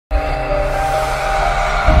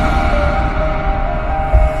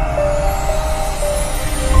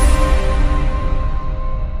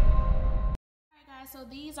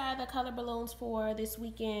color balloons for this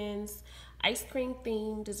weekend's ice cream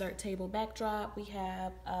themed dessert table backdrop. We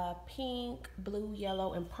have pink, blue,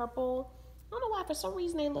 yellow, and purple. I don't know why, for some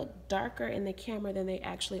reason they look darker in the camera than they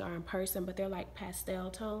actually are in person, but they're like pastel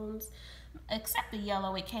tones. Except the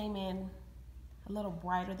yellow, it came in a little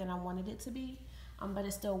brighter than I wanted it to be, but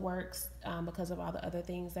it still works because of all the other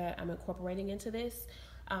things that I'm incorporating into this.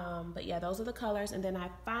 But yeah, those are the colors. And then I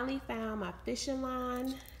finally found my fishing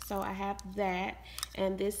line. So I have that,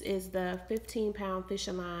 and this is the 15-pound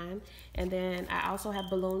fishing line. And then I also have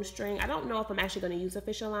balloon string. I don't know if I'm actually going to use a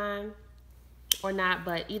fishing line or not,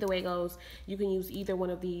 but either way it goes, you can use either one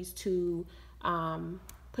of these to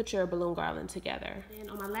put your balloon garland together. And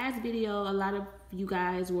on my last video, a lot of you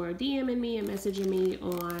guys were DMing me and messaging me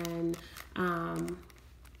on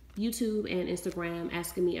YouTube and Instagram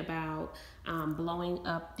asking me about blowing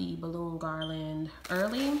up the balloon garland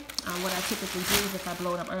early. What I typically do is, if I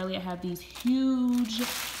blow it up early, I have these huge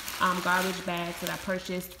garbage bags that I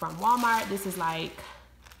purchased from Walmart. This is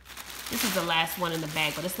the last one in the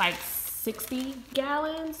bag, but it's like 60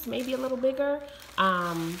 gallons, maybe a little bigger.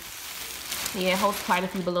 Yeah, it holds quite a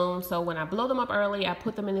few balloons. So when I blow them up early, I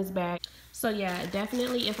put them in this bag. So yeah,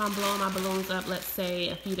 definitely if I'm blowing my balloons up, let's say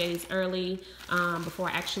a few days early, before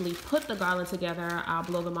I actually put the garland together, I'll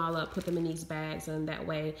blow them all up, put them in these bags, and that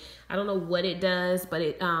way, I don't know what it does, but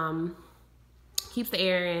it keeps the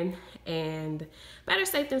air in, and better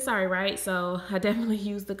safe than sorry, right? So I definitely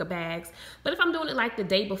use the bags. But if I'm doing it like the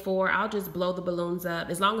day before, I'll just blow the balloons up.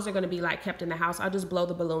 As long as they're gonna be like kept in the house, I'll just blow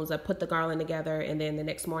the balloons up, put the garland together, and then the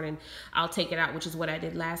next morning I'll take it out, which is what I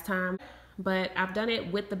did last time. But I've done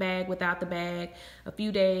it with the bag, without the bag, a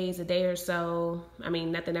few days, a day or so. I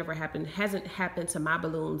mean, nothing ever happened, hasn't happened to my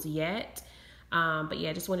balloons yet. But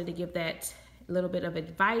yeah, just wanted to give that little bit of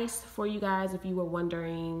advice for you guys if you were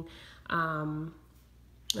wondering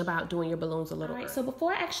about doing your balloons a little. All right, so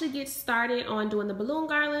before I actually get started on doing the balloon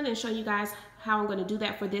garland and show you guys how I'm going to do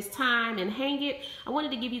that for this time and hang it, I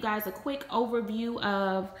wanted to give you guys a quick overview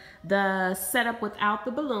of the setup without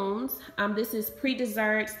the balloons. This is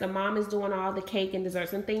pre-desserts. The mom is doing all the cake and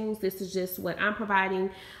desserts and things. This is just what I'm providing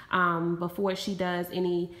before she does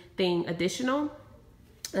anything additional.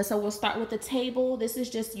 And so we'll start with the table. This is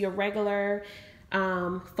just your regular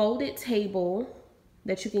folded table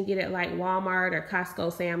that you can get at like Walmart or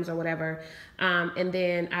Costco, Sam's, or whatever. And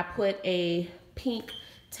then I put a pink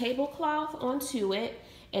tablecloth onto it,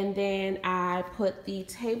 and then I put the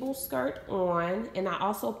table skirt on, and I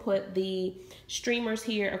also put the streamers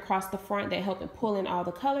here across the front that help in pulling all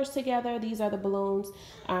the colors together. These are the balloons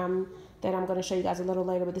that I'm going to show you guys a little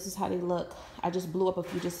later, but this is how they look. I just blew up a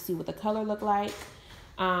few just to see what the color looked like.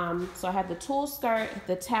 So I have the tulle skirt,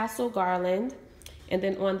 the tassel garland, and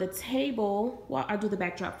then on the table, well, I'll do the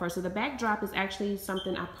backdrop first. So the backdrop is actually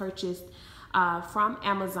something I purchased from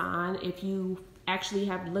Amazon. If you actually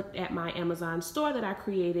have looked at my Amazon store that I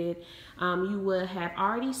created, you would have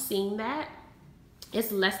already seen that.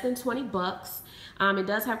 It's less than 20 bucks. It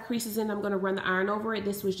does have creases in it. I'm gonna run the iron over it.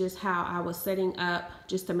 This was just how I was setting up,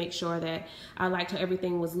 just to make sure that I liked how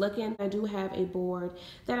everything was looking. I do have a board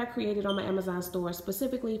that I created on my Amazon store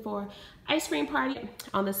specifically for ice cream party.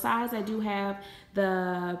 On the sides, I do have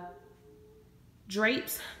the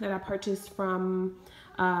drapes that I purchased from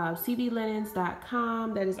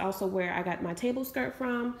cvlinens.com. That is also where I got my table skirt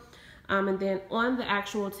from. And then on the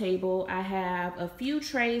actual table, I have a few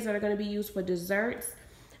trays that are going to be used for desserts.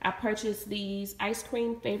 I purchased these ice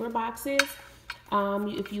cream favor boxes.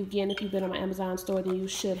 If you've been on my Amazon store, then you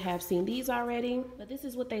should have seen these already. But this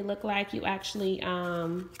is what they look like. You actually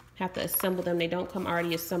have to assemble them. They don't come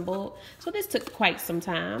already assembled. So this took quite some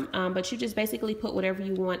time. But you just basically put whatever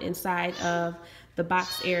you want inside of the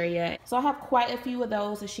box area. So I have quite a few of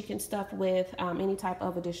those that she can stuff with any type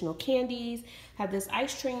of additional candies. Have this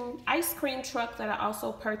ice cream truck that I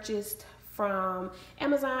also purchased from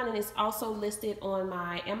Amazon, and it's also listed on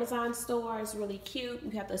my Amazon store. It's really cute.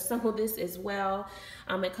 You have to assemble this as well.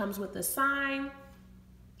 It comes with a sign,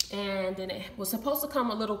 and then it was supposed to come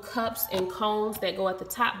with little cups and cones that go at the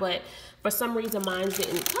top, but for some reason mine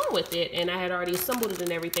didn't come with it, and I had already assembled it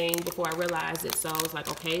and everything before I realized it. So I was like,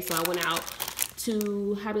 okay. So I went out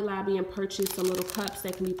to Hobby Lobby and purchased some little cups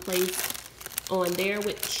that can be placed on there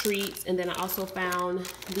with treats. And then I also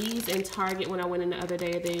found these in Target when I went in the other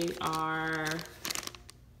day. They are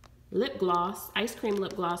lip gloss, ice cream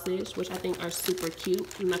lip glosses, which I think are super cute.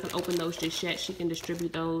 I'm not gonna open those just yet. She can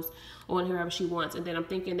distribute those on whoever she wants. And then I'm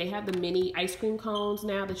thinking they have the mini ice cream cones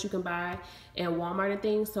now that you can buy at Walmart and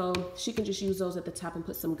things, so she can just use those at the top and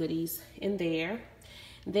put some goodies in there.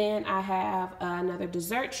 Then I have another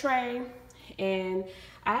dessert tray, and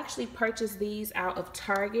I actually purchased these out of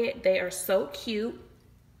Target. They are so cute.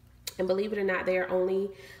 And believe it or not, they are only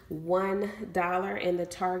 $1 in the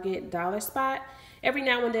Target dollar spot. Every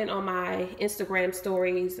now and then on my Instagram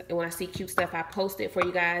stories, and when I see cute stuff, I post it for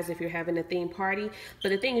you guys if you're having a theme party. But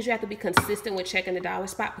the thing is, you have to be consistent with checking the dollar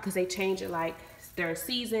spot because they change it like during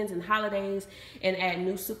seasons and holidays and add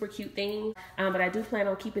new super cute things. But I do plan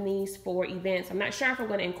on keeping these for events. I'm not sure if I'm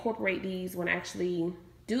going to incorporate these when I actually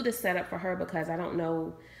do the setup for her because I don't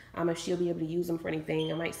know if she'll be able to use them for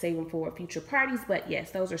anything. I might save them for future parties, but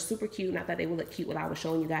yes, those are super cute, and I thought they would look cute while I was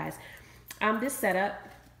showing you guys this setup.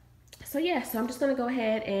 So yeah, so I'm just gonna go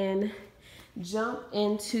ahead and jump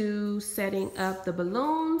into setting up the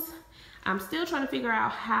balloons. I'm still trying to figure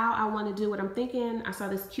out how I want to do it. I'm thinking, I saw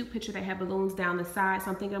this cute picture that had balloons down the side, so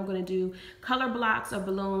I'm thinking I'm gonna do color blocks of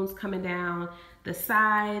balloons coming down the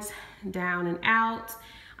sides, down and out,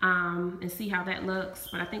 and see how that looks.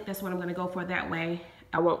 But I think that's what I'm gonna go for. That way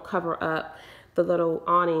I won't cover up the little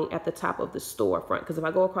awning at the top of the storefront, because if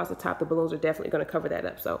I go across the top, the balloons are definitely going to cover that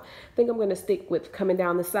up. So I think I'm going to stick with coming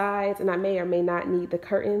down the sides, and I may or may not need the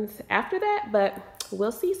curtains after that, but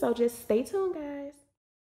we'll see. So just stay tuned, guys.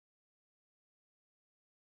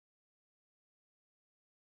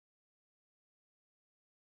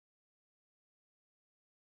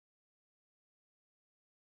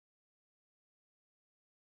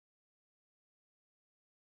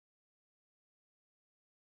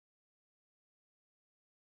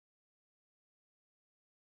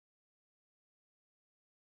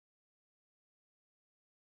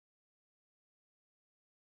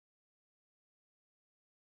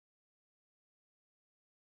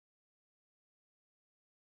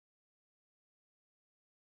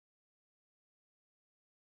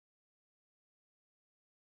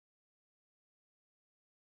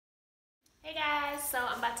 Hey guys, so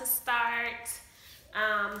I'm about to start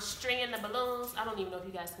stringing the balloons. I don't even know if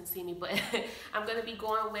you guys can see me, but I'm gonna be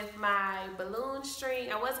going with my balloon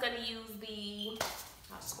string. I was gonna use the,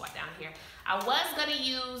 I'll squat down here. I was gonna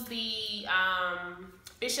use the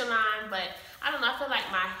fishing line, but I don't know, I feel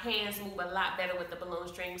like my hands move a lot better with the balloon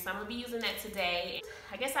string, so I'm gonna be using that today.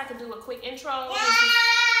 I guess I could do a quick intro.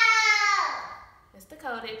 It's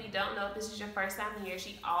Dakota. If you don't know, if this is your first time here,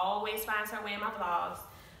 she always finds her way in my vlogs.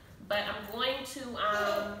 But I'm going to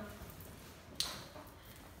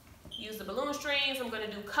use the balloon strings. I'm going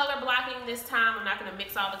to do color blocking this time. I'm not going to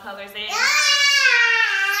mix all the colors in.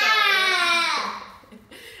 So,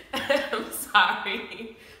 I'm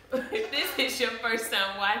sorry. If this is your first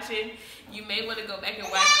time watching, you may want to go back and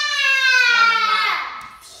watch one of my...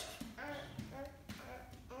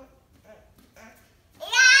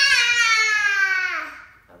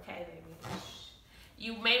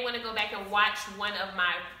 You may want to go back and watch one of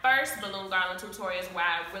my first balloon garland tutorials where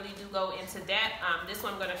I really do go into depth. This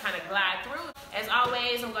one I'm going to kind of glide through. As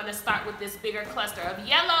always, I'm going to start with this bigger cluster of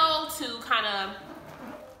yellow to kind of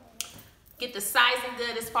get the sizing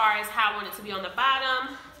good as far as how I want it to be on the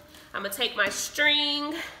bottom. I'm going to take my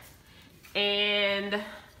string and, can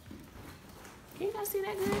you guys see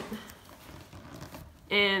that good?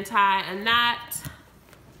 And tie a knot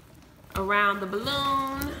around the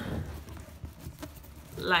balloon.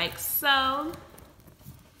 Like so. I'm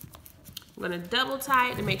gonna double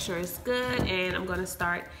tie it to make sure it's good, and I'm gonna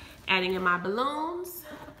start adding in my balloons.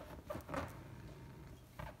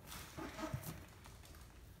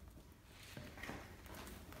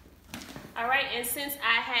 All right, and since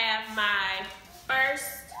I have my first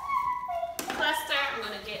cluster, I'm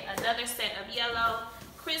gonna get another set of yellow,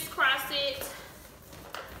 crisscross it,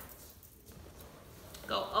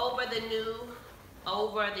 go over the new,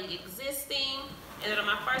 over the existing. And then on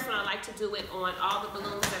my first one, I like to do it on all the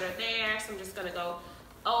balloons that are there. So I'm just gonna go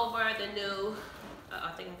over the new,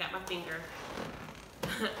 I think I got my finger.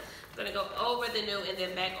 I'm gonna go over the new and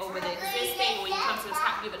then back over the existing. When you come to the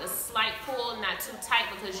top, give it a slight pull, not too tight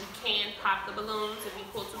because you can pop the balloons if you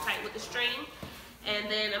pull too tight with the string. And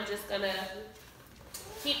then I'm just gonna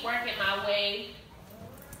keep working my way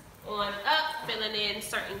on up, filling in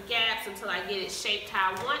certain gaps until I get it shaped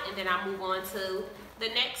how I want, and then I'll move on to the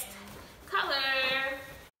next color.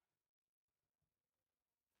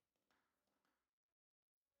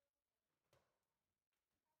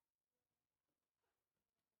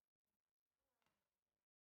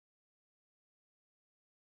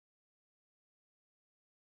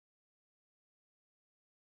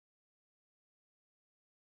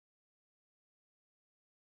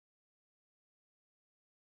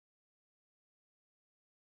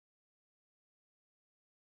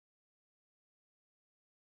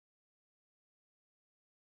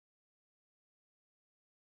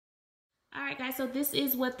 All right, guys, so this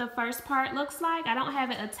is what the first part looks like. I don't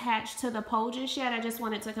have it attached to the pole just yet. I just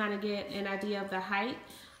wanted to kind of get an idea of the height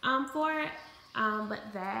for it. But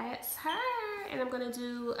that's her, and I'm gonna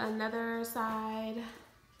do another side.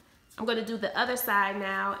 I'm gonna do the other side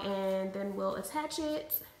now, and then we'll attach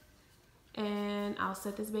it, and I'll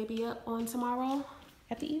set this baby up on tomorrow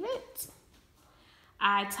at the event.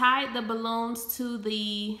 I tied the balloons to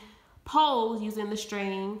the poles using the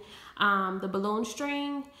string, the balloon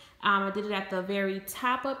string. I did it at the very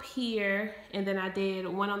top up here, and then I did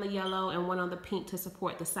one on the yellow and one on the pink to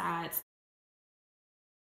support the sides.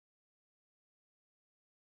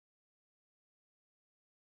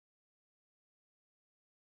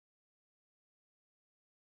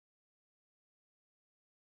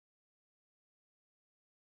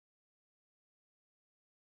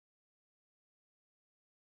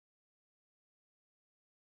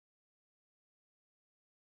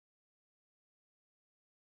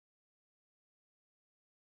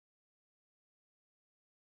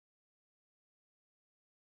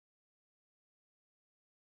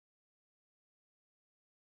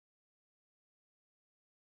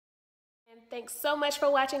 And thanks so much for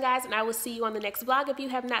watching, guys, and I will see you on the next vlog. If you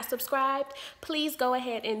have not subscribed, please go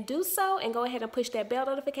ahead and do so, and go ahead and push that bell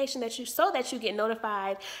notification so that you get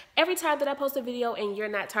notified every time that I post a video and you're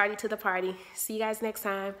not tardy to the party. See you guys next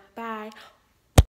time. Bye.